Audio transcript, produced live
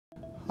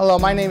Hello,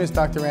 my name is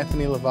Dr.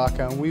 Anthony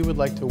Lavaca, and we would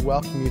like to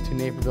welcome you to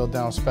Naperville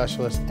Dental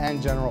Specialists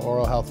and General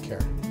Oral Health Care.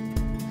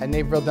 At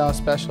Naperville Dental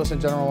Specialists and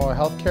General Oral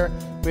Health Care,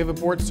 we have a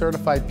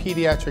board-certified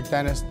pediatric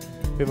dentist,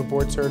 we have a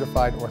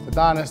board-certified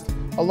orthodontist,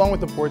 along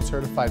with a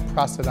board-certified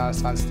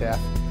prosthodontist on staff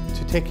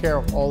to take care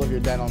of all of your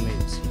dental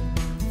needs.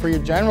 For your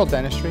general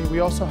dentistry, we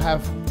also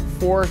have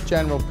 4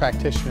 general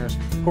practitioners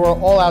who are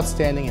all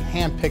outstanding and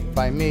handpicked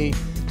by me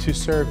to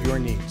serve your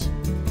needs.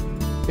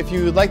 If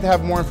you would like to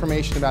have more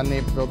information about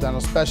Naperville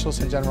Dental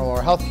Specialists and General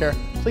Oral Health Care,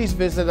 please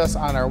visit us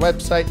on our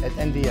website at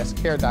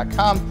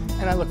ndscare.com,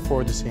 and I look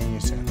forward to seeing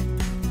you soon.